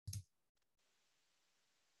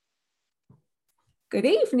Good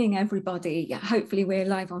evening, everybody. Hopefully we're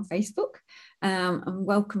live on Facebook, and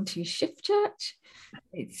welcome to Shift Church.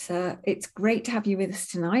 It's great to have you with us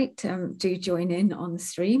tonight. Do join in on the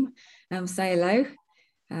stream. Say hello.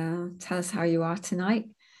 Tell us how you are tonight.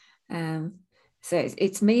 So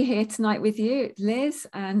it's me here tonight with you, Liz,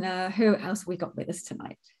 and who else we got with us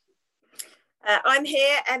tonight? I'm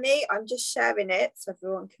here, Emmy. I'm just sharing it so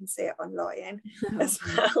everyone can see it online as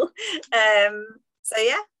well. So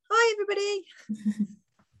yeah, hi everybody.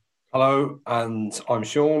 Hello, and I'm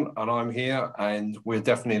Sean, and I'm here, and we're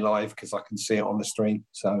definitely live because I can see it on the stream.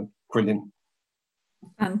 So brilliant.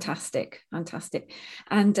 Fantastic. And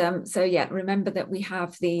so yeah, remember that we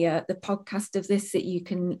have the podcast of this that you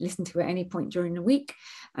can listen to at any point during the week,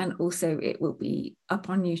 and also it will be up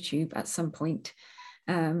on YouTube at some point.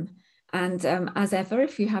 And as ever,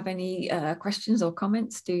 if you have any questions or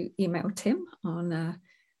comments, do email Tim on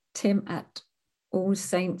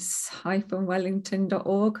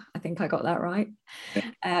tim@allsaints-wellington.org. I think I got that right.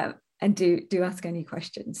 Yeah. And do ask any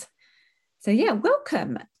questions. So yeah,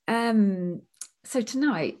 welcome. So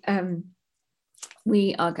tonight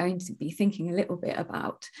we are going to be thinking a little bit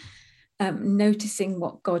about noticing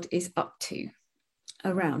what God is up to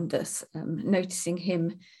around us, noticing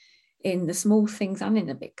him in the small things and in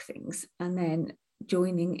the big things, and then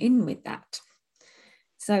joining in with that.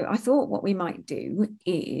 So I thought what we might do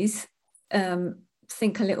is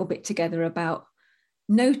think a little bit together about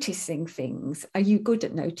noticing things. Are you good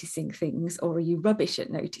at noticing things, or are you rubbish at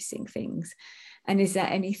noticing things? And is there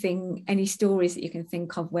any stories that you can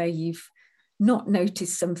think of where you've not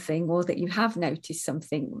noticed something, or that you have noticed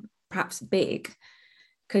something perhaps big?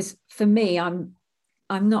 Because for me, I'm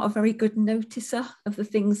not a very good noticer of the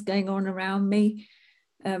things going on around me.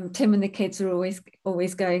 Tim and the kids are always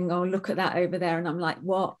going, oh, look at that over there. And I'm like,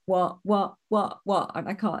 what? And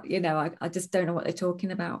I can't, I just don't know what they're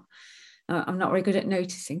talking about. I'm not very good at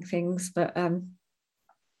noticing things, but I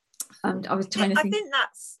was trying to think.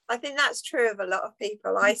 I think that's true of a lot of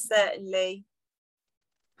people. I certainly,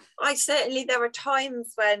 there are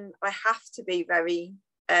times when I have to be very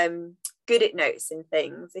good at noticing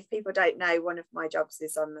things. If people don't know, one of my jobs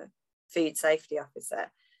is I'm a food safety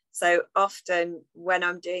officer. So often when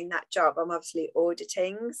I'm doing that job, I'm obviously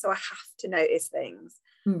auditing, so I have to notice things.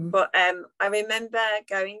 But I remember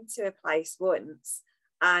going to a place once,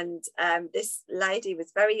 and this lady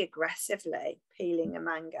was very aggressively peeling a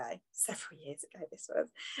mango. Several years ago this was,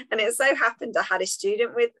 and it so happened I had a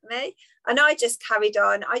student with me, and I just carried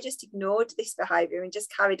on. I just ignored this behaviour and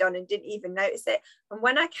just carried on and didn't even notice it. And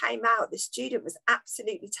when I came out, the student was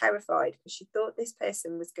absolutely terrified because she thought this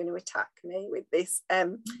person was going to attack me with this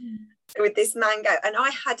mango, and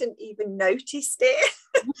I hadn't even noticed it.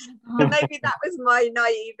 And maybe that was my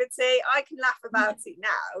naivety. I can laugh about it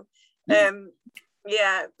now.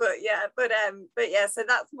 So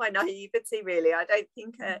that's my naivety, really. I don't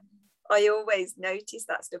think I always notice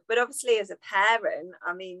that stuff, but obviously as a parent,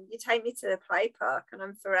 I mean, you take me to the play park and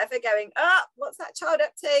I'm forever going, oh, what's that child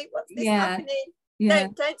up to, what's this happening,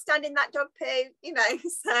 don't stand in that dog poo,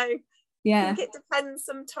 so yeah, I think it depends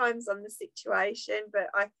sometimes on the situation,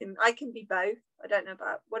 but I can be both. I don't know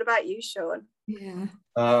what about you, Sean? Yeah.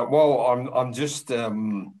 Well, I'm just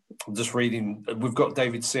reading. We've got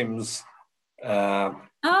David Sims. Oh,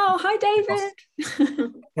 hi, David.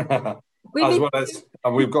 As well as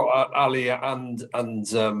we've got Ali and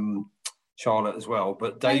Charlotte as well.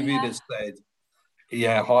 But David has said,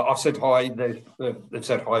 yeah, hi, I've said hi. They've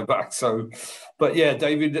said hi back. So, but yeah,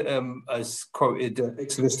 David has quoted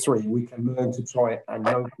Exodus 3. We can learn to try and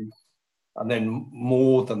notice, and then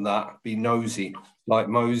more than that, be nosy, like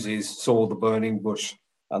Moses saw the burning bush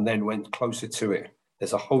and then went closer to it.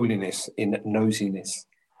 There's a holiness in nosiness.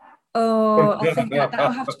 Oh, I think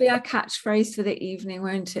that'll have to be our catchphrase for the evening,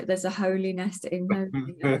 won't it? There's a holiness in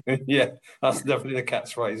nosiness. Yeah, that's definitely the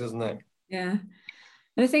catchphrase, isn't it? Yeah.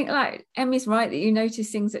 And I think, like Emmy's right, that you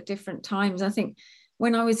notice things at different times. I think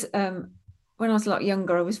when I was a lot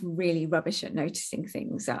younger, I was really rubbish at noticing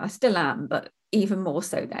things. I still am, but even more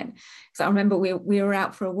so then. So I remember we were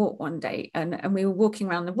out for a walk one day, and we were walking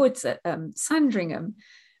around the woods at Sandringham,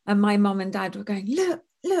 and my mum and dad were going,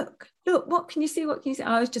 look, what can you see?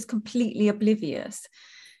 I was just completely oblivious.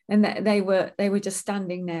 And they were just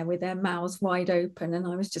standing there with their mouths wide open, and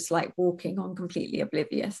I was just like walking on completely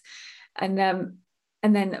oblivious.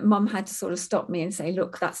 And then Mum had to sort of stop me and say,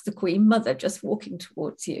 look, that's the Queen Mother just walking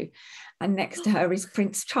towards you. And next to her is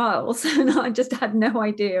Prince Charles. And I just had no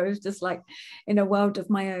idea. I was just like in a world of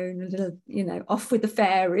my own, a little, off with the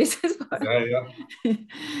fairies. Yeah.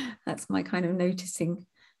 That's my kind of noticing.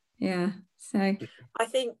 Yeah. So I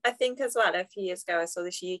think as well, a few years ago, I saw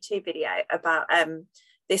this YouTube video about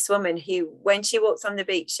this woman who, when she walks on the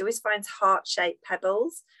beach, she always finds heart-shaped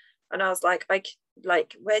pebbles. And I was like,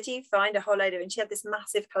 where do you find a whole load of, and she had this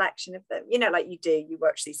massive collection of them, you know, like you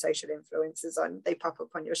watch these social influencers on, they pop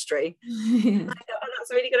up on your stream. Yeah. I thought, oh,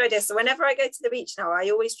 that's a really good idea. So whenever I go to the beach now, I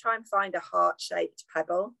always try and find a heart-shaped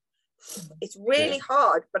pebble. It's really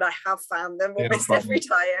hard, but I have found them almost every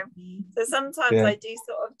time. So sometimes I do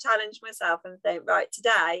sort of challenge myself and think, right,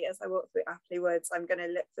 today as I walk through Appley Woods, I'm going to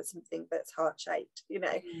look for something that's heart-shaped, you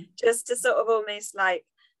know, just to sort of almost like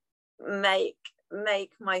make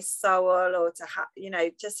my soul, or to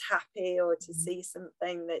just happy, or to see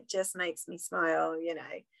something that just makes me smile, you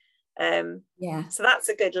know. So that's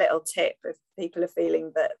a good little tip if people are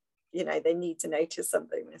feeling that, you know, they need to notice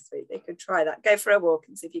something this week. They could try that. Go for a walk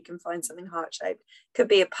and see if you can find something heart-shaped. Could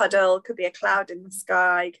be a puddle, could be a cloud in the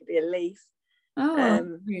sky, could be a leaf.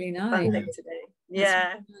 Really nice. Fun thing to do.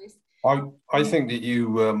 Yeah. Really nice. I think that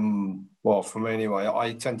you well, for me anyway,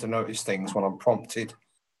 I tend to notice things when I'm prompted.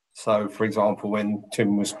 So, for example, when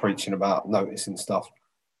Tim was preaching about noticing stuff,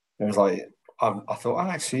 it was like, I thought, oh,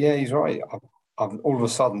 actually, yeah, he's right. All of a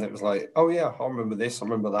sudden, it was like, oh, yeah, I remember this, I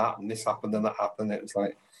remember that, and this happened and that happened. It was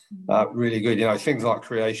like really good, you know, things like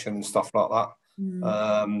creation and stuff like that.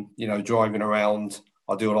 You know, driving around,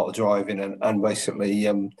 I do a lot of driving, and basically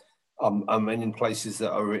I'm in places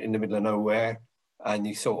that are in the middle of nowhere, and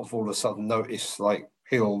you sort of all of a sudden notice like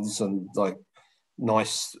hills and like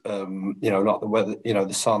nice, you know, like the weather, you know,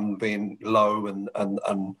 the sun being low, and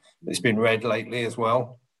it's been red lately as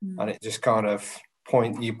well, and it just kind of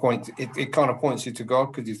it kind of points you to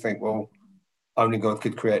God, because you think, well, only God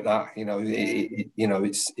could create that, you know. You know,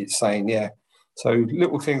 it's saying, yeah. So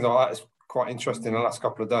little things like that is quite interesting the last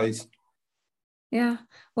couple of days. Yeah,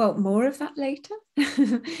 well, more of that later.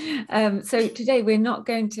 So today we're not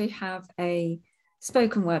going to have a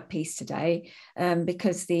spoken word piece today,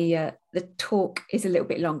 because the talk is a little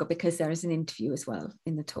bit longer, because there is an interview as well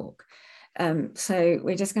in the talk. So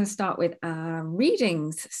we're just going to start with our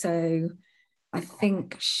readings. So I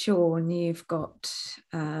think, Sean, you've got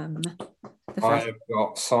the first. I have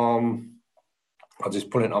got Psalm. I'll just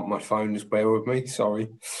pull it up my phone. Just bear with me. Sorry.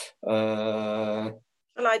 Well,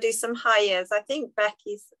 I do some highs. I think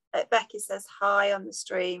Becky says hi on the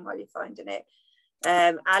stream while you're finding it.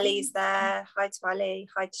 Ali's there. Hi to Ali.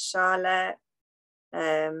 Hi to Charlotte.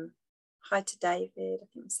 Hi to David. I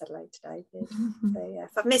think we said hello to David. So yeah,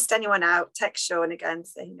 if I've missed anyone out, text Sean again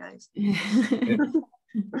so he knows.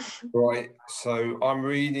 Right. So I'm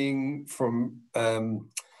reading from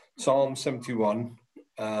Psalm 71,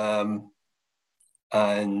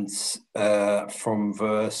 and from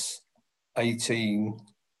verse 18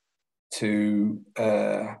 to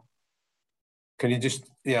can you just,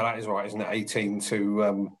 yeah, that is right, isn't it? 18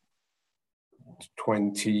 to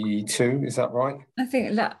 22, is that right? I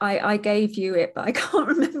think that I gave you it, but I can't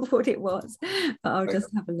remember what it was, but I'll just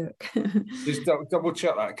have a look. Just double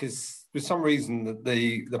check that, because for some reason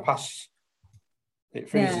the passage, it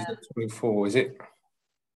finishes at 24. Is it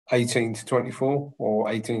 18 to 24 or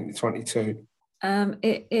 18 to 22?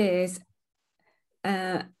 It is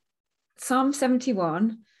Psalm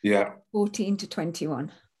 71, 14 to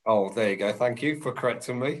 21. Oh, there you go. Thank you for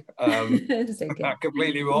correcting me. Okay.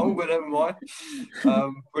 Completely wrong, but never mind.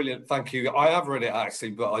 Brilliant. Thank you. I have read it actually,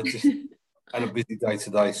 but I just had a busy day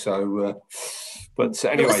today. So, but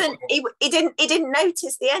anyway, he didn't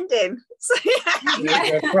notice the ending. So,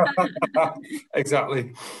 yeah.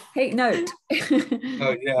 Exactly. Take note.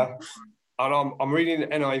 Yeah, and I'm reading the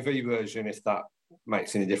NIV version, if that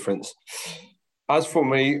makes any difference. As for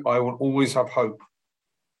me, I will always have hope.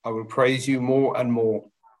 I will praise you more and more.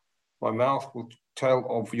 My mouth will tell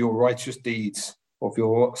of your righteous deeds, of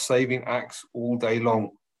your saving acts all day long.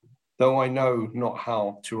 Though I know not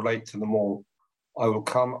how to relate to them all, I will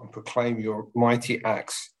come and proclaim your mighty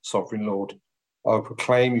acts, Sovereign Lord. I will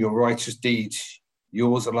proclaim your righteous deeds,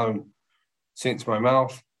 yours alone. Since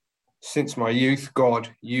my youth, God,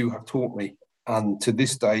 you have taught me, and to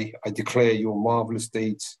this day I declare your marvelous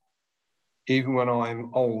deeds. Even when I am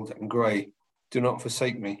old and grey, do not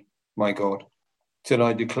forsake me, my God, till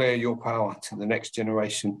I declare your power to the next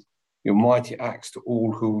generation, your mighty acts to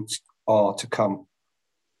all who are to come.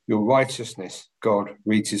 Your righteousness, God,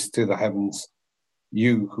 reaches to the heavens,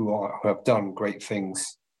 you who have done great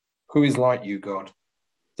things. Who is like you, God?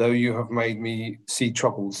 Though you have made me see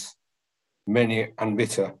troubles, many and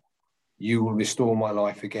bitter, you will restore my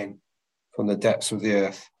life again. From the depths of the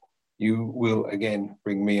earth, you will again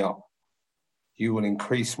bring me up. You will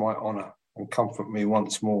increase my honor and comfort me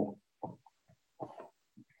once more.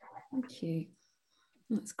 Thank you.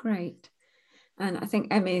 That's great. And I think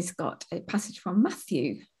Emmy's got a passage from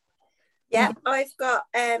Matthew. Yeah, I've got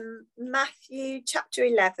Matthew chapter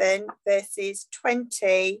 11, verses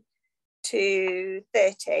 20 to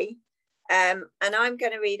 30. And I'm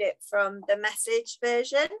going to read it from the Message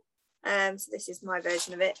version. So this is my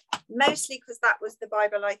version of it, mostly because that was the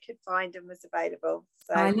Bible I could find and was available.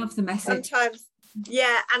 So I love the Message. Sometimes,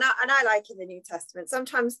 yeah, and I like in the New Testament.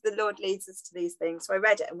 Sometimes the Lord leads us to these things. So I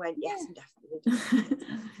read it and went, yes, I'm definitely doing it.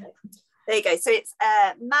 There you go. So it's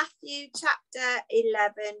Matthew chapter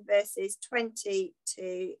 11, verses 20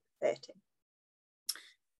 to 30.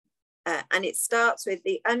 And it starts with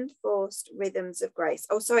the unforced rhythms of grace.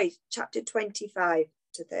 Oh, sorry, chapter 25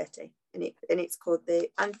 to 30. And it's called the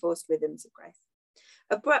unforced rhythms of grace.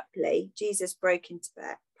 Abruptly, Jesus broke into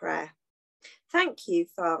prayer. Thank you,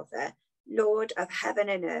 Father, Lord of heaven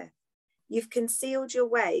and earth. You've concealed your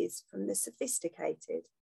ways from the sophisticated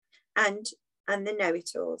and the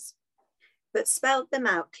know-it-alls, but spelled them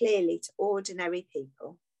out clearly to ordinary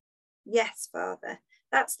people. Yes, Father,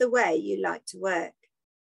 that's the way you like to work.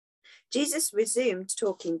 Jesus resumed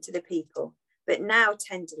talking to the people, but now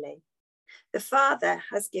tenderly. The Father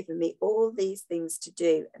has given me all these things to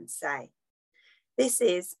do and say. This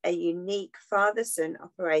is a unique Father-Son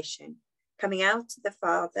operation, coming out of the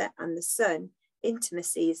Father and the Son,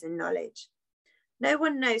 intimacies and knowledge. No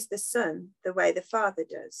one knows the Son the way the Father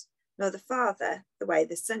does, nor the Father the way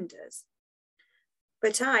the Son does.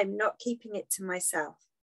 But I'm not keeping it to myself.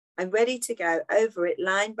 I'm ready to go over it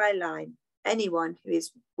line by line, anyone who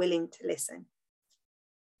is willing to listen.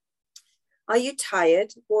 Are you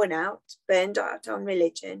tired, worn out, burned out on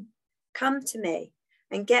religion? Come to me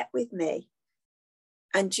and get with me,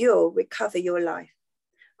 and you'll recover your life.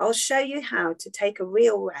 I'll show you how to take a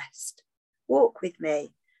real rest. Walk with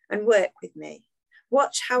me and work with me.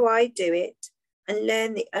 Watch how I do it and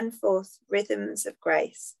learn the unforced rhythms of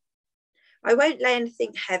grace. I won't lay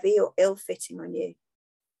anything heavy or ill-fitting on you.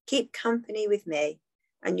 Keep company with me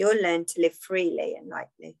and you'll learn to live freely and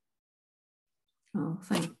lightly. Oh,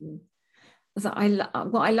 thank you. So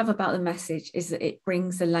what I love about the Message is that it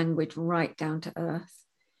brings the language right down to earth.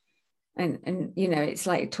 And you know, it's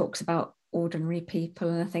like it talks about ordinary people,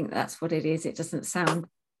 and I think that's what it is. It doesn't sound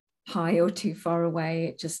high or too far away.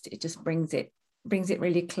 It just brings it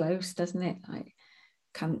really close, doesn't it? Like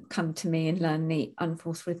come to me and learn the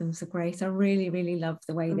unforced rhythms of grace. I really, really love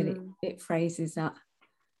the way that it phrases that.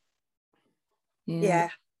 Yeah,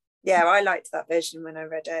 I liked that version when I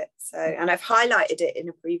read it. So, and I've highlighted it in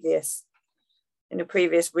a previous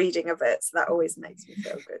reading of it, so that always makes me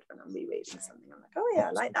feel good when I'm rereading something. I'm like, oh yeah,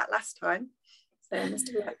 I like that last time, so I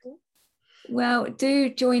must have liked it. Well, do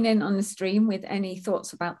join in on the stream with any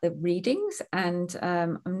thoughts about the readings, and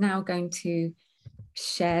I'm now going to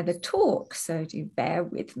share the talk, so do bear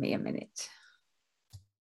with me a minute.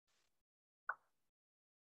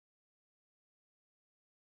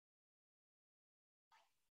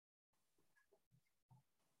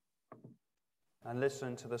 And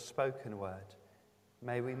listen to the spoken word.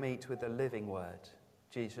 May we meet with the living word,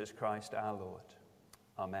 Jesus Christ our Lord.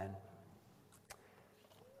 Amen.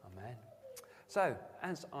 Amen. So,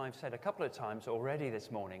 as I've said a couple of times already this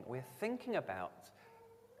morning, we're thinking about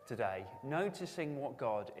today, noticing what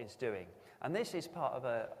God is doing. And this is part of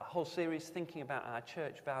a whole series thinking about our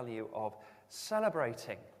church value of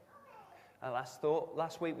celebrating. Last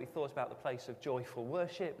week we thought about the place of joyful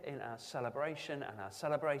worship in our celebration and our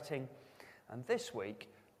celebrating. And this week,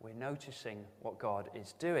 we're noticing what God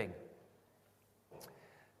is doing.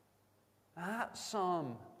 That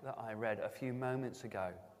psalm that I read a few moments ago,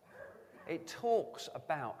 it talks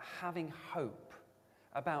about having hope,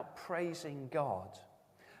 about praising God.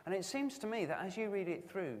 And it seems to me that as you read it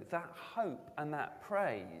through, that hope and that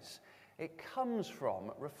praise, it comes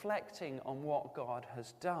from reflecting on what God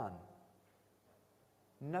has done,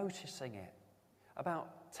 noticing it,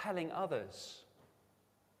 about telling others.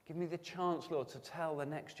 Give me the chance, Lord, to tell the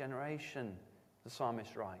next generation, the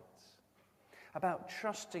psalmist writes. About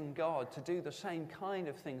trusting God to do the same kind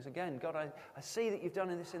of things again. God, I see that you've done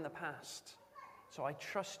this in the past, so I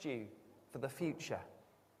trust you for the future.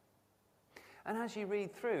 And as you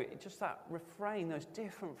read through it, just that refrain, those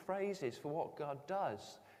different phrases for what God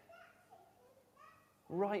does.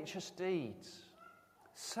 Righteous deeds,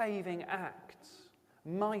 saving acts,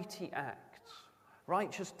 mighty acts,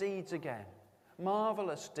 righteous deeds again.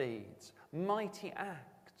 Marvelous deeds, mighty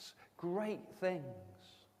acts, great things.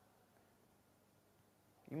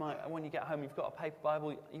 You might, when you get home, you've got a paper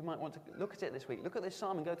Bible, you might want to look at it this week. Look at this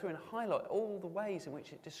psalm and go through and highlight all the ways in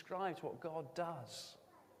which it describes what God does.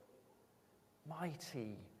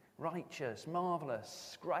 Mighty, righteous,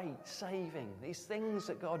 marvelous, great, saving, these things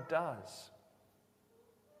that God does.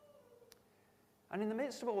 And in the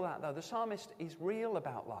midst of all that, though, the psalmist is real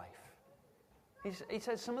about life. He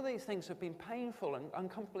says some of these things have been painful and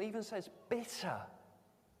uncomfortable, even says bitter.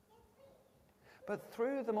 But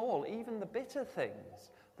through them all, even the bitter things,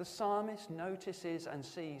 the psalmist notices and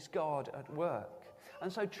sees God at work,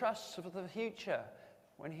 and so trusts for the future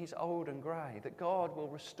when he's old and grey, that God will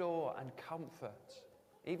restore and comfort,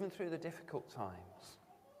 even through the difficult times.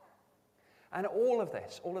 And all of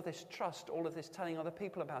this trust, all of this telling other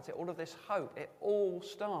people about it, all of this hope, it all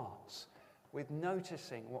starts with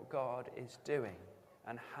noticing what God is doing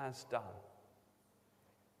and has done.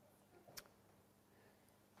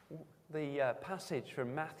 The passage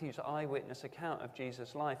from Matthew's eyewitness account of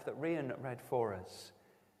Jesus' life that Rian read for us,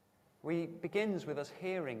 begins with us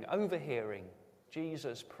overhearing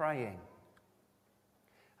Jesus praying.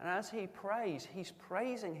 And as he prays, he's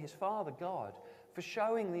praising his Father God for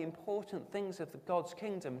showing the important things of God's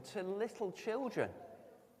kingdom to little children.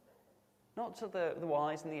 Not to the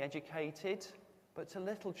wise and the educated, but to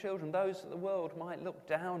little children, those that the world might look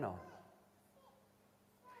down on.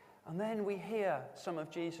 And then we hear some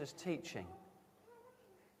of Jesus' teaching.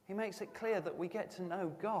 He makes it clear that we get to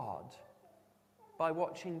know God by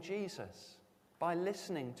watching Jesus, by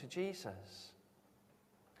listening to Jesus.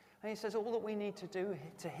 And he says all that we need to do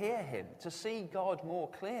to hear him, to see God more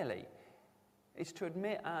clearly, is to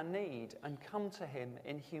admit our need and come to him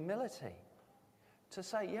in humility. To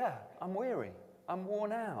say, yeah, I'm weary, I'm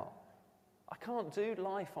worn out, I can't do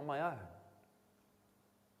life on my own.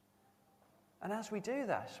 And as we do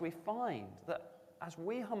this, we find that as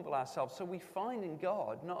we humble ourselves, so we find in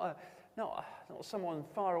God not someone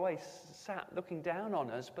far away sat looking down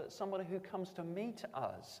on us, but somebody who comes to meet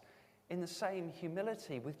us in the same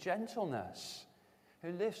humility, with gentleness,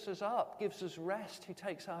 who lifts us up, gives us rest, who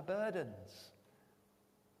takes our burdens.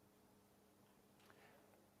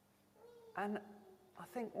 And I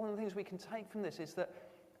think one of the things we can take from this is that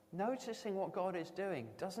noticing what God is doing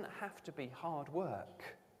doesn't have to be hard work.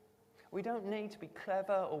 We don't need to be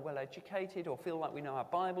clever or well-educated or feel like we know our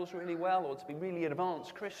Bibles really well or to be really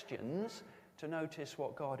advanced Christians to notice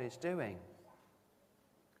what God is doing.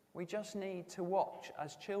 We just need to watch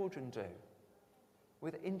as children do,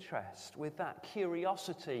 with interest, with that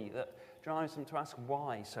curiosity that drives them to ask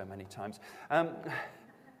why so many times,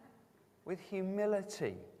 with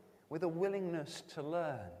humility, with a willingness to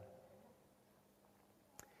learn.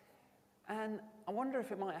 And I wonder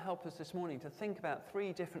if it might help us this morning to think about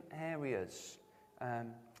 3 different areas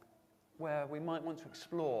where we might want to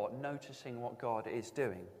explore noticing what God is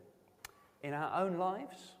doing. In our own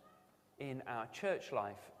lives, in our church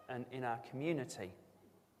life, and in our community.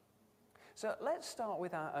 So let's start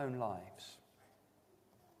with our own lives.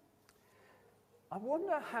 I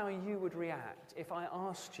wonder how you would react if I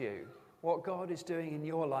asked you what God is doing in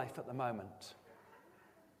your life at the moment.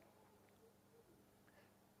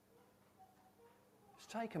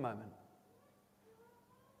 Just take a moment.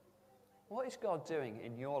 What is God doing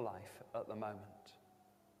in your life at the moment?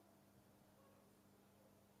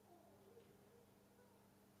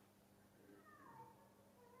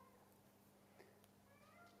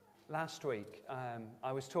 Last week,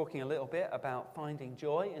 I was talking a little bit about finding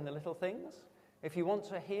joy in the little things. If you want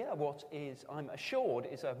to hear what is, I'm assured,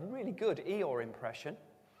 is a really good Eeyore impression,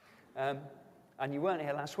 and you weren't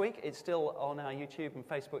here last week, it's still on our YouTube and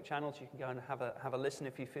Facebook channels. You can go and have a listen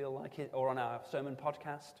if you feel like it, or on our sermon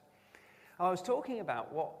podcast. I was talking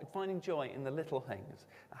about finding joy in the little things,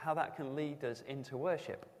 how that can lead us into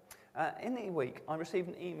worship. In the week, I received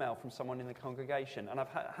an email from someone in the congregation, and I've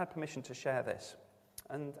had permission to share this.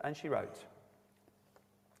 And she wrote,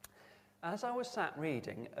 "As I was sat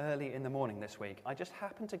reading early in the morning this week, I just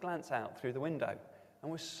happened to glance out through the window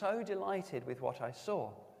and was so delighted with what I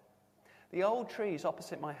saw. The old trees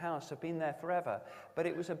opposite my house have been there forever, but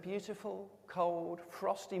it was a beautiful, cold,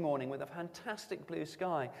 frosty morning with a fantastic blue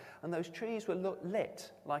sky, and those trees were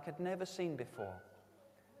lit like I'd never seen before.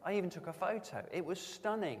 I even took a photo. It was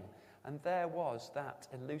stunning, and there was that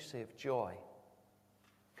elusive joy.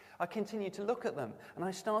 I continued to look at them, and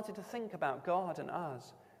I started to think about God and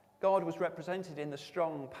us. God was represented in the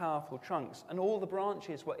strong, powerful trunks, and all the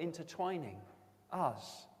branches were intertwining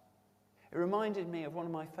us. It reminded me of one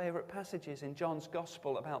of my favourite passages in John's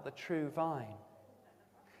Gospel about the true vine.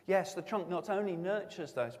 Yes, the trunk not only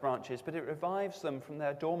nurtures those branches, but it revives them from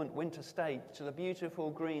their dormant winter state to the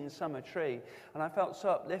beautiful green summer tree. And I felt so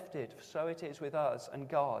uplifted, for so it is with us and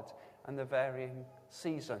God and the varying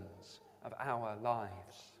seasons of our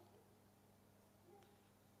lives."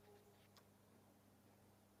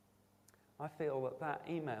 I feel that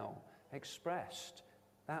email expressed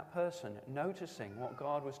that person noticing what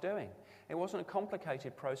God was doing. It wasn't a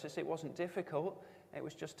complicated process, it wasn't difficult, it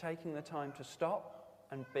was just taking the time to stop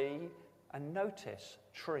and be and notice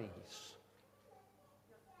trees.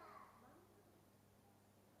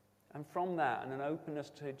 And from that, and an openness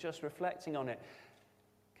to just reflecting on it,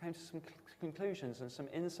 came to some conclusions and some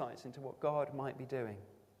insights into what God might be doing.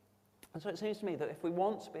 And so it seems to me that if we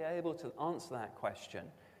want to be able to answer that question,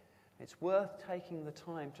 it's worth taking the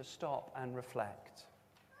time to stop and reflect.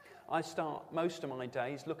 I start most of my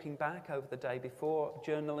days looking back over the day before,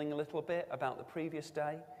 journaling a little bit about the previous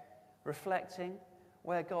day, reflecting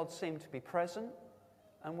where God seemed to be present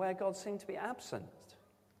and where God seemed to be absent.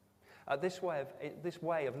 This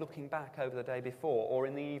way of looking back over the day before, or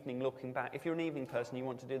in the evening looking back. If you're an evening person, you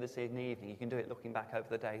want to do this in the evening, you can do it looking back over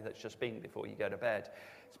the day that's just been before you go to bed.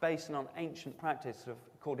 It's based on ancient practice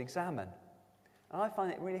called examine. And I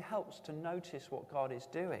find it really helps to notice what God is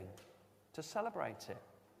doing, to celebrate it.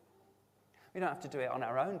 We don't have to do it on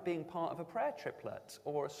our own. Being part of a prayer triplet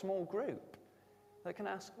or a small group that can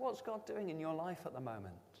ask, what's God doing in your life at the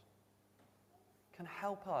moment? Can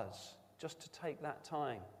help us just to take that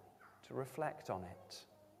time to reflect on it.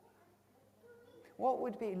 What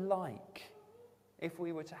would it be like if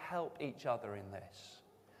we were to help each other in this?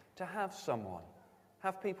 To have someone,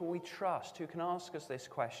 have people we trust who can ask us this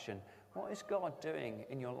question, what is God doing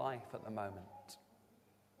in your life at the moment?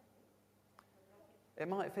 It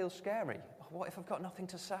might feel scary. What if I've got nothing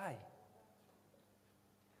to say?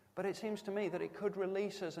 But it seems to me that it could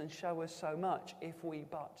release us and show us so much if we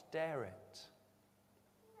but dare it.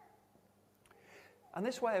 And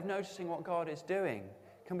this way of noticing what God is doing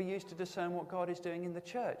can be used to discern what God is doing in the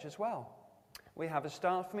church as well. We have a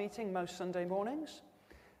staff meeting most Sunday mornings,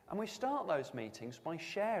 and we start those meetings by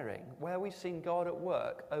sharing where we've seen God at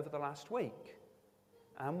work over the last week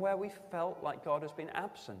and where we felt like God has been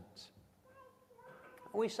absent.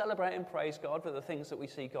 We celebrate and praise God for the things that we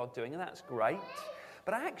see God doing, and that's great.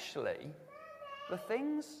 But actually, the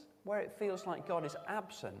things where it feels like God is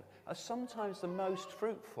absent are sometimes the most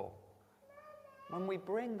fruitful. When we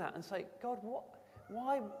bring that and say, God,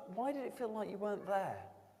 why did it feel like you weren't there?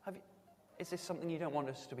 Is this something you don't want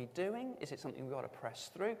us to be doing? Is it something we've got to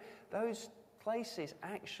press through? Those places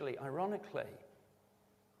actually, ironically,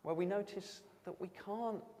 where we notice that we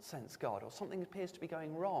can't sense God or something appears to be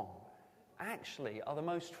going wrong, actually are the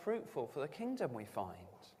most fruitful for the kingdom, we find.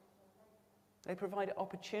 They provide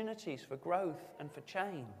opportunities for growth and for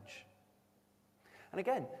change. And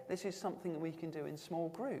again, this is something that we can do in small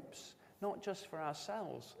groups, not just for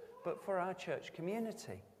ourselves, but for our church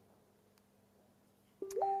community.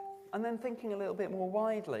 And then thinking a little bit more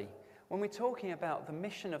widely, when we're talking about the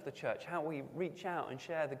mission of the church, how we reach out and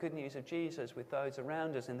share the good news of Jesus with those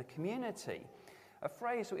around us in the community, a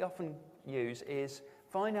phrase we often use is,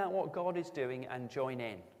 find out what God is doing and join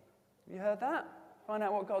in. Have you heard that? Find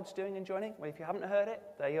out what God's doing and join in? Well, if you haven't heard it,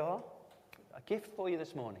 there you are. A gift for you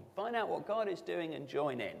this morning. Find out what God is doing and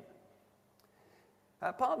join in.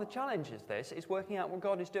 Part of the challenge is this, is working out what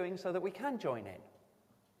God is doing so that we can join in.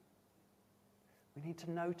 We need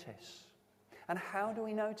to notice. And how do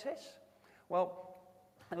we notice? Well,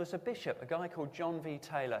 there was a bishop, a guy called John V.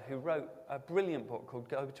 Taylor, who wrote a brilliant book called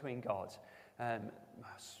Go Between God,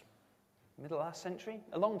 middle last century,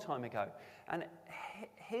 a long time ago. And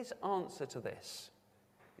his answer to this,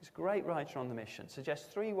 he's a great writer on the mission,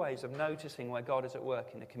 suggests 3 ways of noticing where God is at work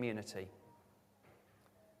in the community.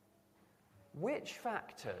 Which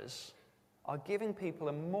factors are giving people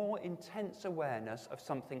a more intense awareness of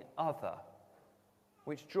something other,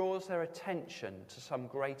 which draws their attention to some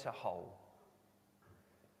greater whole?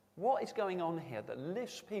 What is going on here that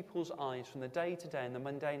lifts people's eyes from the day-to-day and the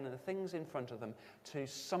mundane and the things in front of them to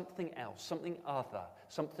something else, something other,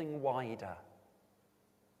 something wider?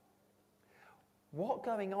 What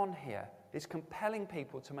going on here is compelling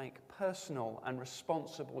people to make personal and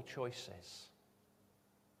responsible choices?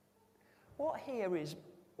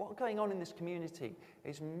 What going on in this community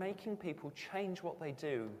is making people change what they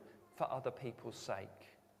do for other people's sake.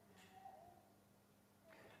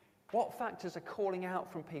 What factors are calling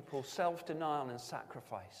out from people self-denial and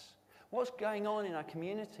sacrifice? What's going on in our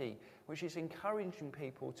community which is encouraging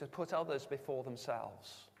people to put others before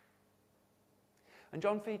themselves? And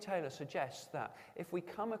John V. Taylor suggests that if we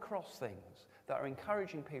come across things that are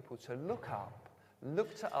encouraging people to look up,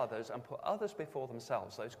 look to others and put others before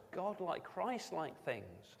themselves, those God-like, Christ-like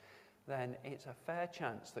things, then it's a fair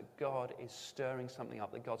chance that God is stirring something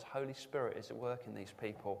up, that God's Holy Spirit is at work in these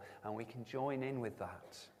people, and we can join in with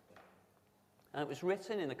that. And it was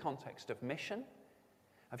written in the context of mission,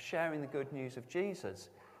 of sharing the good news of Jesus.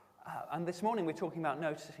 And this morning we're talking about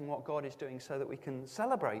noticing what God is doing so that we can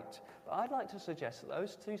celebrate. But I'd like to suggest that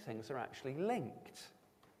those 2 things are actually linked.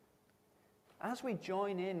 As we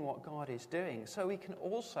join in what God is doing, so we can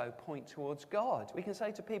also point towards God. We can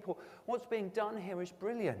say to people, what's being done here is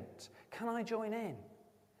brilliant. Can I join in?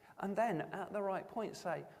 And then at the right point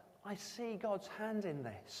say, I see God's hand in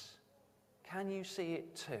this. Can you see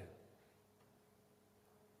it too?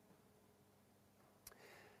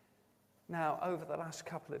 Now, over the last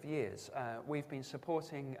couple of years, we've been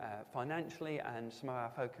supporting financially, and some of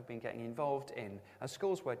our folk have been getting involved in a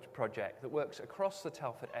schools project that works across the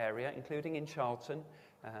Telford area, including in Charlton,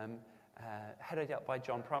 headed up by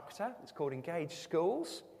John Proctor. It's called Engage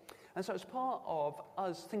Schools. And so it's part of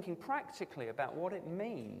us thinking practically about what it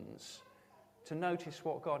means to notice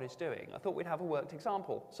what God is doing. I thought we'd have a worked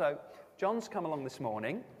example. So John's come along this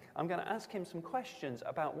morning. I'm going to ask him some questions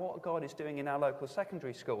about what God is doing in our local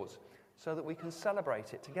secondary schools so that we can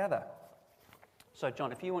celebrate it together. So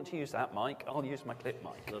John, if you want to use that mic, I'll use my clip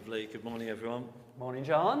mic. Lovely. Good morning, everyone. Morning,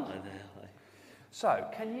 John. Hi there. Hi. So,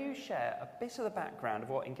 can you share a bit of the background of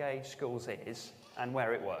what Engage Schools is and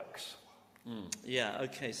where it works? Yeah,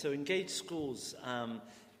 okay. So Engage Schools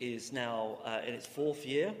is now in its 4th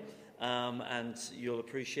year, and you'll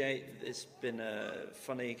appreciate it's been a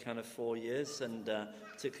funny kind of 4 years, and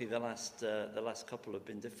particularly the last couple have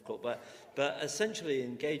been difficult. But essentially,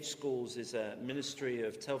 Engage Schools is a ministry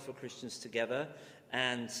of Telford Christians Together,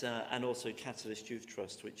 and also Catalyst Youth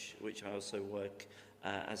Trust, which I also work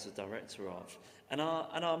as a director of. And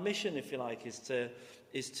our mission, if you like, is to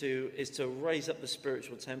raise up the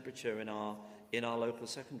spiritual temperature in our local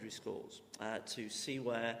secondary schools, to see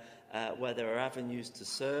where there are avenues to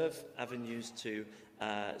serve, avenues to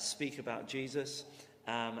speak about Jesus,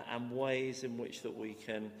 and ways in which that we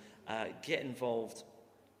can get involved,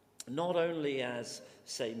 not only as,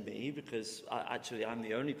 say, me, because I'm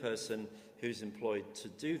the only person who's employed to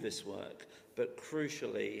do this work, but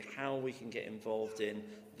crucially, how we can get involved in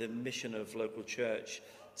the mission of local church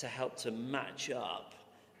to help to match up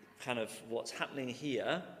kind of what's happening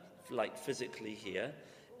here, like physically here,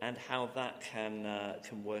 and how that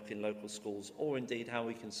can work in local schools, or indeed how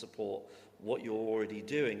we can support what you're already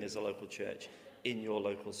doing as a local church in your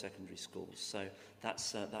local secondary schools. So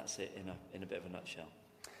that's it in a bit of a nutshell.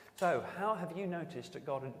 So, how have you noticed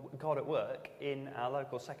God at work in our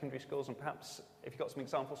local secondary schools? And perhaps if you've got some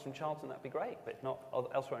examples from Charlton, that'd be great, but if not,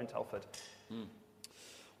 elsewhere in Telford.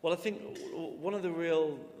 Well, I think one of the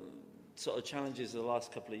real sort of challenges of the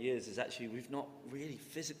last couple of years is actually we've not really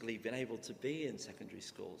physically been able to be in secondary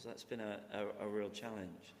schools. That's been a real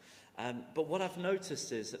challenge. But what I've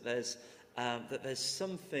noticed is that there's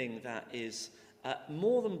something that is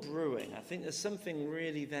more than brewing. I think there's something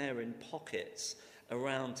really there in pockets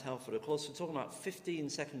around Telford. Of course, we're talking about 15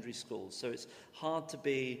 secondary schools, so it's hard to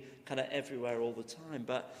be kind of everywhere all the time.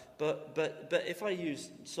 But if I use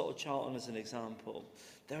sort of Charlton as an example,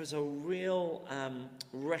 there is a real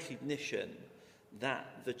recognition that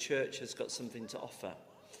the church has got something to offer.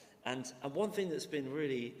 And one thing that's been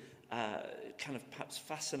really kind of perhaps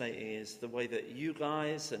fascinating is the way that you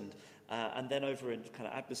guys and then over in kind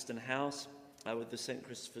of Admiston House with the St.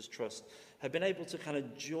 Christopher's Trust have been able to kind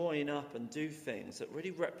of join up and do things that really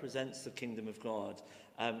represents the kingdom of God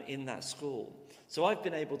in that school. So I've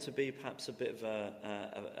been able to be perhaps a bit of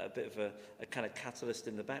a kind of catalyst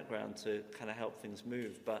in the background to kind of help things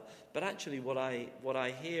move. But actually, what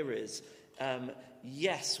I hear is,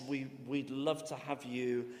 yes, we'd love to have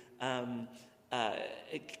you kind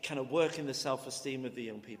of work in the self-esteem of the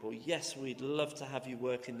young people. Yes, we'd love to have you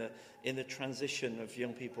work in the transition of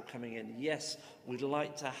young people coming in. Yes, we'd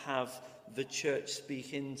like to have the church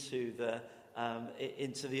speak into the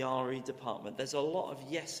RE department. There's a lot of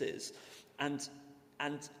yeses, and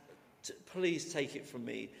please take it from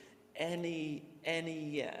me, any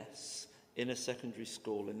yes in a secondary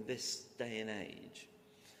school in this day and age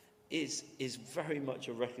is very much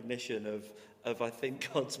a recognition of I think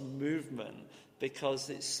God's movement, because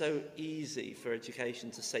it's so easy for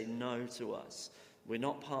education to say no to us. We're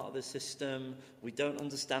not part of the system, we don't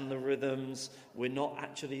understand the rhythms, we're not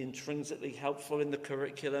actually intrinsically helpful in the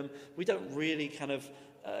curriculum, we don't really kind of,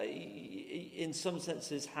 in some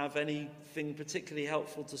senses, have anything particularly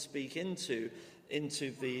helpful to speak into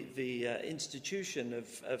the institution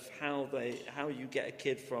of how you get a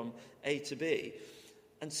kid from A to B.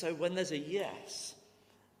 And so when there's a yes,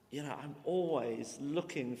 I'm always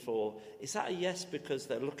looking for, is that a yes because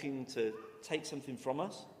they're looking to take something from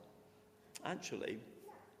us? Actually,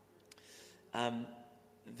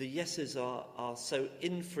 the yeses are so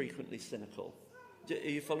infrequently cynical. Are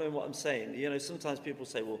you following what I'm saying? Sometimes people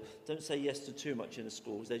say, well, don't say yes to too much in the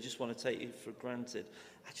schools. They just want to take you for granted.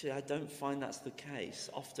 Actually, I don't find that's the case.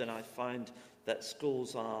 Often I find that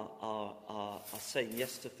schools are saying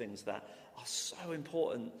yes to things that are so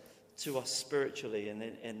important to us spiritually,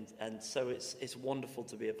 and so it's wonderful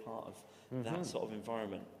to be a part of that sort of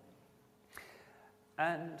environment.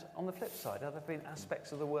 And on the flip side, have there been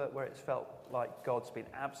aspects of the work where it's felt like God's been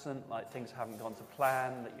absent, like things haven't gone to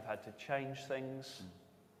plan, that you've had to change things?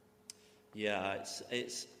 Yeah,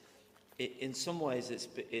 it's in some ways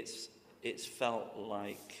it's felt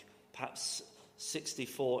like perhaps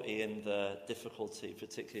 60-40 in the difficulty,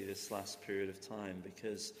 particularly this last period of time,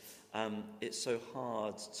 because it's so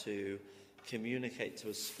hard to communicate to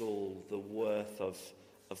a school the worth of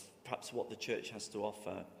perhaps what the church has to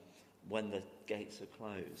offer when the gates are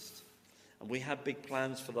closed. And we had big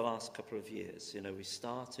plans for the last couple of years. You know, we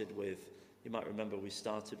started with, you might remember, we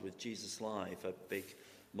started with Jesus Live, a big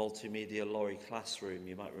multimedia lorry classroom.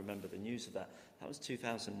 You might remember the news of that. That was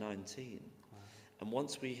 2019. Wow. And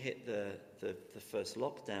once we hit the first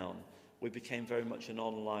lockdown, we became very much an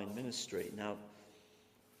online ministry. Now,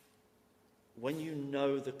 when you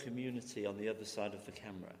know the community on the other side of the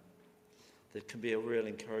camera, there can be a real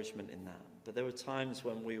encouragement in that. But there were times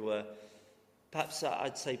when we were, perhaps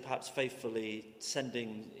I'd say perhaps faithfully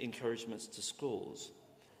sending encouragements to schools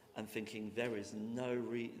and thinking there's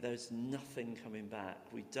nothing coming back.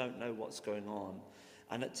 We don't know what's going on.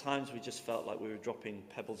 And at times we just felt like we were dropping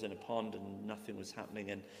pebbles in a pond and nothing was happening.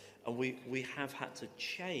 And we have had to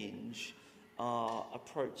change our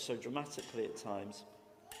approach so dramatically at times.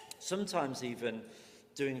 Sometimes even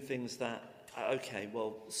doing things that, okay,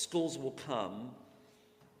 well, schools will come,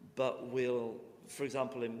 but we'll, for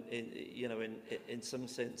example, in some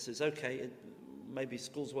senses, okay, maybe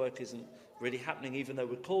schools work isn't really happening, even though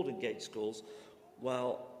we're called Engage Schools.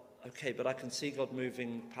 Well, okay, but I can see God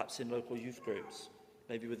moving perhaps in local youth groups,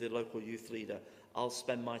 maybe with the local youth leader. I'll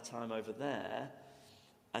spend my time over there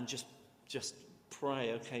and just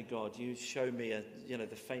pray, okay, God, you show me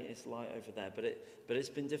the faintest light over there. But it's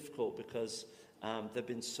been difficult because there've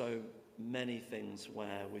been so many things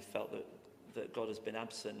where we felt that God has been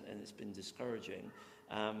absent, and it's been discouraging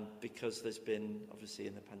because there's been, obviously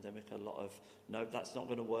in the pandemic, a lot of, no, that's not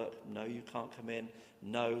going to work, no, you can't come in,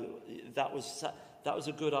 no, that was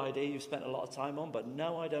a good idea you've spent a lot of time on, but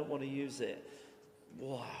no, I don't want to use it.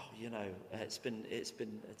 Wow, it's been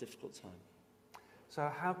a difficult time. So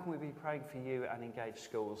how can we be praying for you and Engage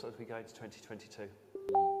Schools as we go into 2022?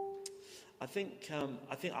 I think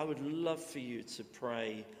I would love for you to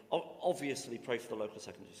pray. Obviously, pray for the local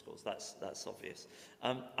secondary schools. That's obvious.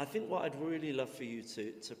 I think what I'd really love for you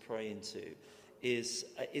to pray into is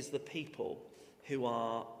the people who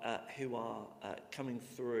are coming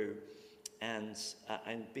through and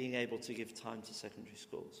being able to give time to secondary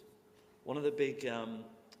schools. One of the big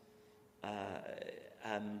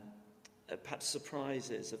perhaps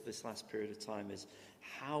surprises of this last period of time is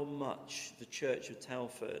how much the Church of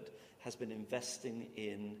Telford has been investing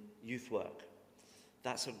in youth work.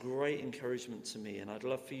 That's a great encouragement to me, and I'd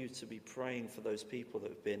love for you to be praying for those people that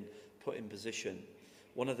have been put in position.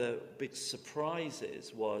 One of the big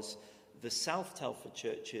surprises was the South Telford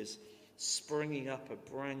churches springing up a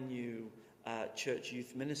brand new church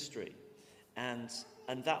youth ministry, and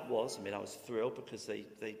that was, I was thrilled because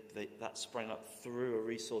that sprang up through a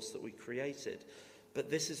resource that we created. But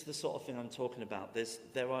this is the sort of thing I'm talking about.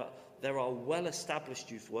 There are well-established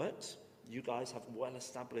youth works. You guys have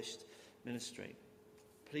well-established ministry.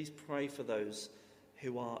 Please pray for those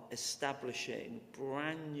who are establishing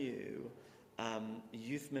brand new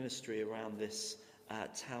youth ministry around this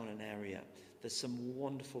town and area. There's some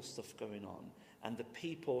wonderful stuff going on. And the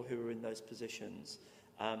people who are in those positions,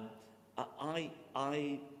 I'm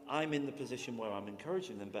in the position where I'm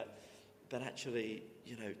encouraging them, but actually,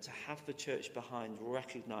 to have the church behind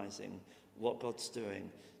recognizing what God's doing,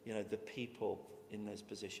 the people in those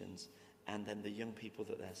positions, and then the young people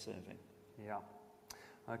that they're serving. Yeah.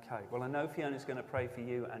 Okay. Well, I know Fiona's going to pray for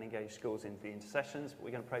you and Engage Schools in the intercessions, but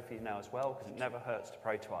we're going to pray for you now as well, because it never hurts to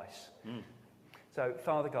pray twice. So,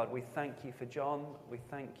 Father God, we thank you for John. We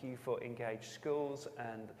thank you for Engage Schools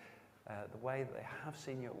and the way that they have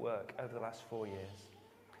seen you at work over the last 4 years.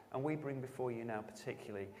 And we bring before you now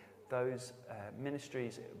particularly those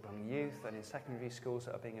ministries among youth and in secondary schools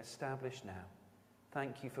that are being established now.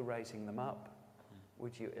 Thank you for raising them up.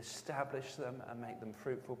 Would you establish them and make them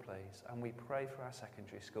fruitful, please? And we pray for our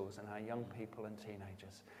secondary schools and our young people and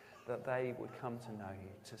teenagers, that they would come to know you,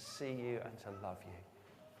 to see you and to love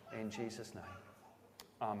you. In Jesus' name.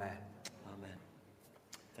 Amen. Amen.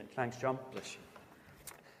 Thank you. Thanks, John. Bless you.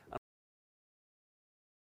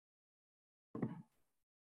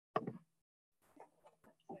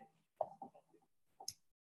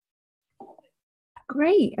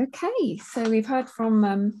 Great. Okay, so we've heard from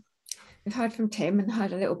Tim and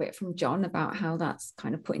heard a little bit from John about how that's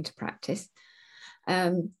kind of put into practice.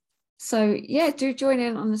 So yeah, do join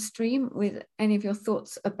in on the stream with any of your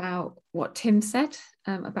thoughts about what Tim said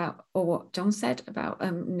about, or what John said about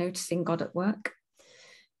noticing God at work.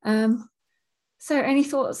 So any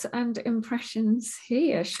thoughts and impressions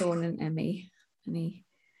here, Sean and Emmy? Any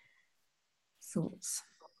thoughts?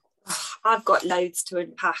 I've got loads to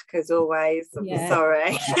unpack as always. I'm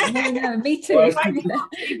sorry. No, me too. If I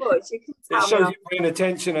talk too much, you can tell it shows me. you're paying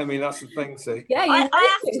attention, Emmy. That's the thing, see. Yeah, I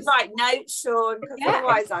have to write notes, Sean, because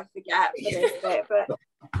otherwise I forget for this bit. But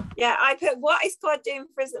yeah, I put what is God doing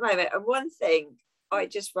for us at the moment, and one thing I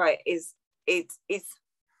just write is right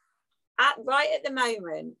at the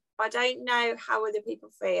moment. I don't know how other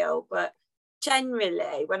people feel, but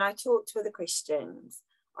generally, when I talk to other Christians,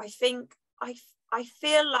 I think I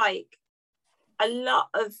feel like a lot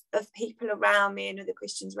of people around me and other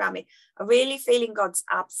Christians around me are really feeling God's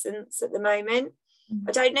absence at the moment.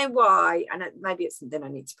 I don't know why, and maybe it's something I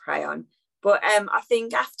need to pray on, but I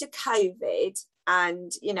think after COVID,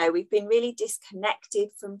 and we've been really disconnected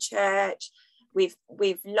from church. We've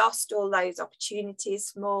lost all those opportunities,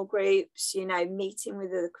 small groups, meeting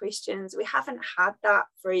with other Christians. We haven't had that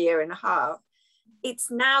for a year and a half.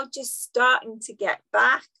 It's now just starting to get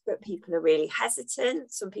back, but people are really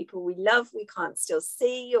hesitant. Some people we love, we can't still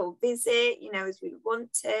see or visit, as we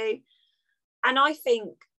want to. And I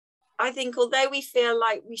think although we feel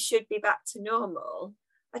like we should be back to normal,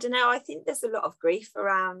 I don't know, I think there's a lot of grief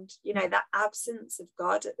around, that absence of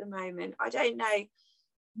God at the moment. I don't know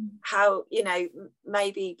how,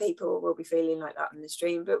 maybe people will be feeling like that on the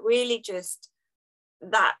stream, but really just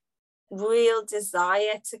that real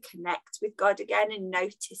desire to connect with God again and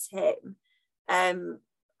notice him.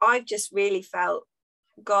 I've just really felt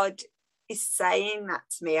God is saying that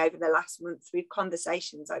to me over the last month through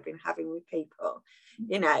conversations I've been having with people,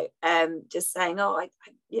 just saying,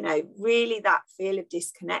 really that feel of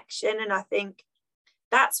disconnection. And I think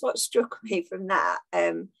that's what struck me from that.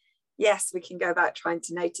 Yes, we can go about trying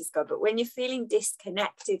to notice God, but when you're feeling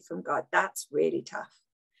disconnected from God, that's really tough.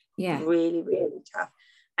 Yeah, really, really tough.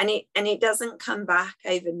 And it doesn't come back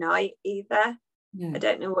overnight either. No. I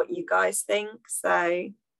don't know what you guys think. So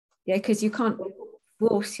yeah, because you can't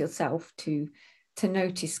force yourself to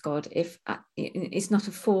notice God. If it's not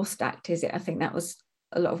a forced act, is it? I think that was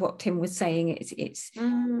a lot of what Tim was saying. It's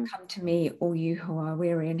come to me, all you who are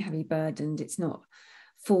weary and heavy burdened. It's not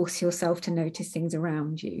force yourself to notice things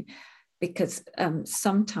around you, because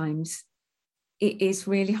sometimes it is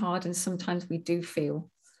really hard, and sometimes we do feel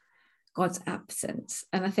God's absence.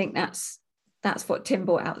 And I think that's what Tim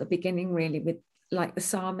brought out at the beginning, really, with like the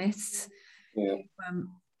psalmists, who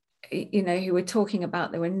were talking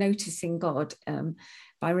about, they were noticing God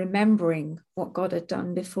by remembering what God had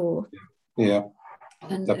done before. Yeah.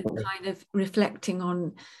 And kind of reflecting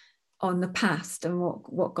on the past and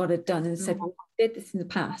what God had done, and said, well, I did this in the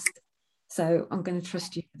past, so I'm going to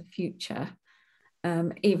trust you for the future,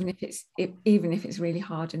 even if it's really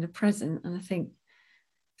hard in the present. And I think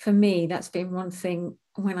for me, that's been one thing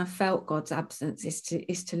when I felt God's absence,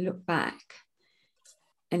 is to look back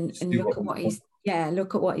and look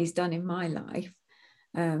at what he's done in my life.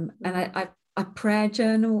 And I prayer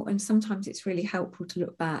journal, and sometimes it's really helpful to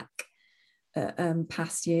look back at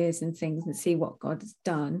past years and things and see what God has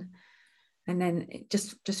done, and then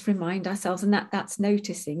just remind ourselves. And that's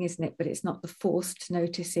noticing, isn't it? But it's not the forced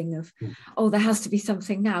noticing of, oh, there has to be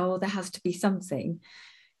something now, or there has to be something,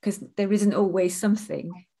 because there isn't always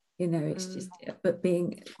something. It's just, but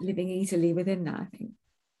living easily within that, I think.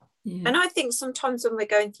 Yeah. And I think sometimes when we're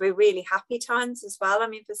going through really happy times as well, I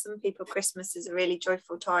mean, for some people, Christmas is a really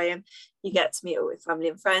joyful time. You get to meet all with family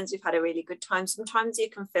and friends. We've had a really good time. Sometimes you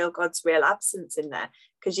can feel God's real absence in there,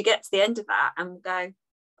 because you get to the end of that and go,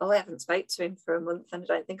 oh, I haven't spoke to him for a month, and I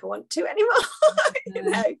don't think I want to anymore.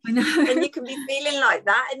 I know. And you can be feeling like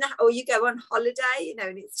that, or you go on holiday,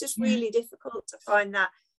 and it's just really difficult to find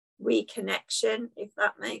that reconnection, if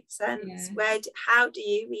that makes sense. How do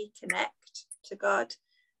you reconnect to God?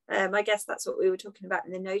 I guess that's what we were talking about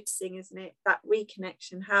in the noticing, isn't it? That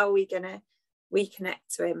reconnection. How are we going to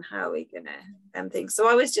reconnect to him? How are we going to think? So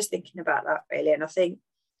I was just thinking about that, really. And I think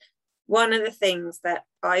one of the things that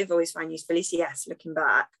I've always found useful is, yes, looking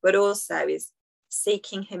back, but also is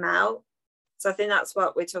seeking him out. So I think that's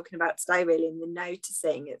what we're talking about today, really, in the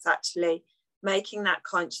noticing. It's actually making that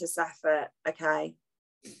conscious effort. Okay,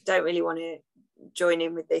 don't really want to join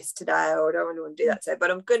in with this today, or I don't really want to do that today,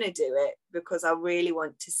 but I'm going to do it because I really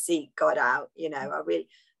want to seek God out.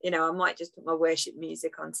 I might just put my worship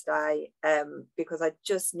music on today because I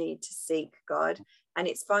just need to seek God. And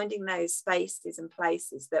it's finding those spaces and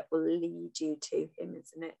places that will lead you to him,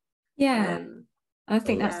 isn't it? Yeah. I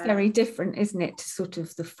think that's very different, isn't it, to sort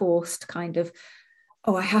of the forced kind of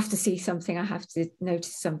oh, I have to see something, I have to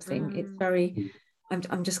notice something. It's very,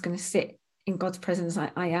 I'm just going to sit in God's presence.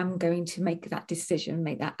 I am going to make that decision,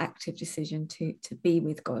 make that active decision to be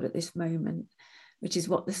with God at this moment, which is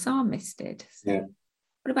what the psalmist did. So, yeah.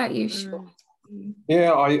 What about you, Sean?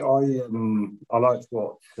 Yeah, I liked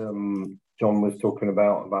what John was talking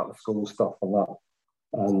about the school stuff and that,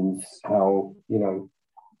 and how, you know,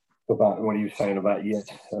 about what he was saying about yes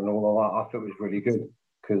and all of that. I thought it was really good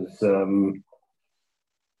because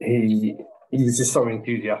he was just so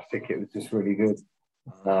enthusiastic. It was just really good.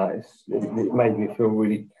 It made me feel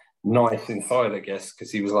really nice inside, I guess,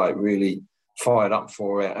 because he was like really fired up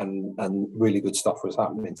for it, and really good stuff was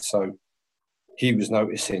happening. So he was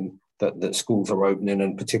noticing that schools are opening,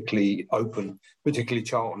 and particularly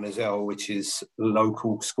Charlton as well, which is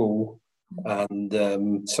local school.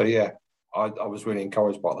 And so yeah, I was really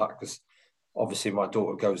encouraged by that, because obviously my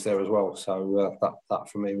daughter goes there as well. So that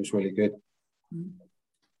for me was really good.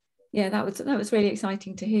 Yeah, that was really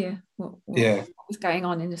exciting to hear what was going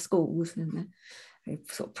on in the schools and the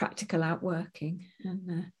sort of practical outworking.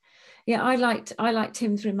 And yeah, I liked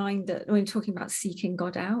Tim's reminder when talking about seeking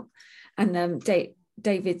God out, and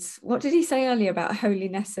David's, what did he say earlier about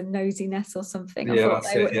holiness and nosiness or something?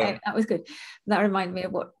 That was good. That reminded me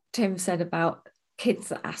of what Tim said about kids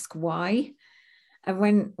that ask why.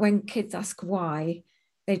 And when kids ask why,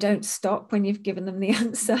 they don't stop when you've given them the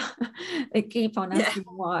answer. They keep on asking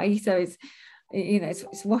why. So it's, you know,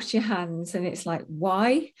 it's wash your hands, and it's like,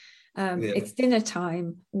 why? It's dinner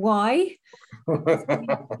time. Why?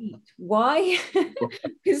 Why?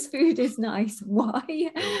 Because food is nice. Why?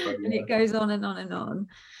 And it goes on and on and on.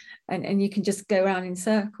 And you can just go around in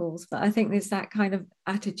circles. But I think there's that kind of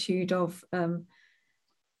attitude of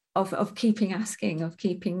keeping asking, of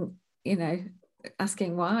keeping, you know,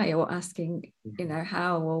 asking why, or asking, you know,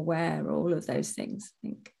 how or where, or all of those things, I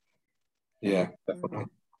think. Yeah, definitely.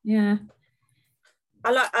 Yeah.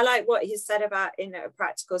 I like what he said about, in a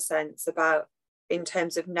practical sense, about in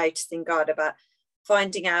terms of noticing God, about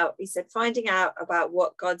finding out about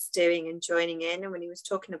what God's doing and joining in. And when he was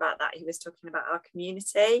talking about that, he was talking about our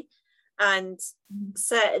community. And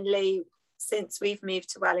certainly since we've moved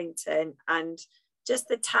to Wellington, and just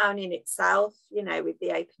the town in itself, you know, with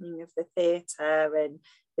the opening of the theatre and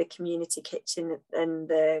the community kitchen and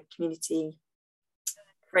the community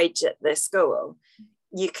fridge at the school,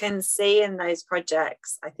 you can see in those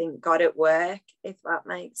projects, I think, God at work, if that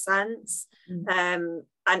makes sense. And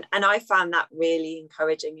I found that really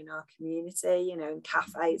encouraging in our community, you know, and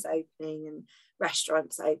cafes opening and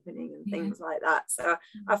restaurants opening and things like that. So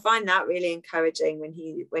I find that really encouraging when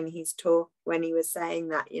he was saying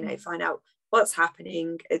that, you know, find out what's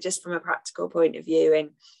happening just from a practical point of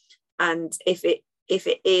view, and if it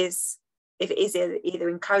is either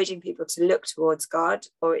encouraging people to look towards God,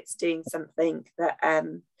 or it's doing something that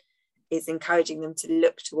is encouraging them to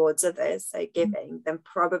look towards others, so giving, then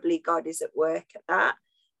probably God is at work at that.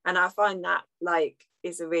 And I find that, like,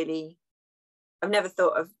 is a really, I've never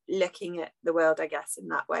thought of looking at the world, I guess, in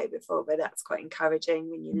that way before, but that's quite encouraging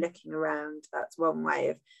when you're looking around. That's one way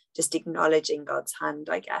of just acknowledging God's hand,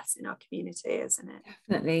 I guess, in our community, isn't it?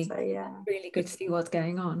 Definitely. So yeah, really good to see what's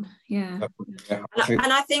going on. Yeah.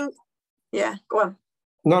 And I think, yeah, go on.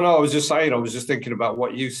 No, I was just saying, I was just thinking about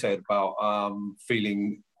what you said about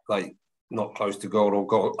feeling like not close to God, or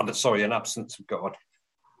God, an absence of God.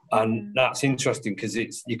 And that's interesting, because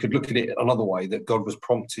you could look at it another way, that God was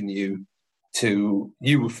prompting you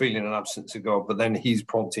you were feeling an absence of God, but then he's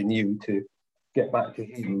prompting you to get back to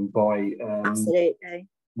him by absolutely,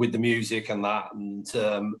 with the music and that, and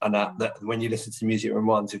that when you listen to the music, it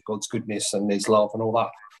reminds you of God's goodness and his love and all that.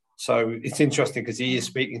 So it's interesting, because he is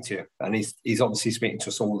speaking to you, and he's obviously speaking to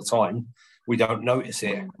us all the time. We don't notice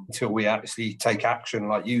it until we actually take action,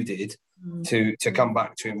 like you did, to come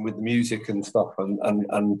back to him with the music and stuff,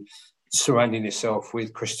 and surrounding yourself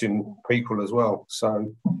with Christian people as well.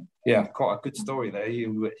 So yeah, quite a good story there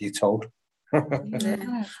you told.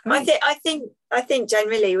 Yeah. I think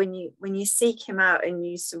generally when you seek him out and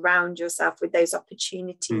you surround yourself with those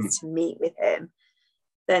opportunities to meet with him,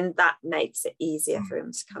 then that makes it easier for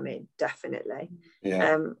him to come in, definitely.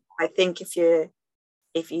 I think if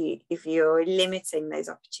you're limiting those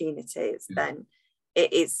opportunities, then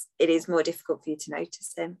it is more difficult for you to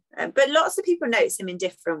notice him. But lots of people notice him in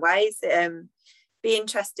different ways. Be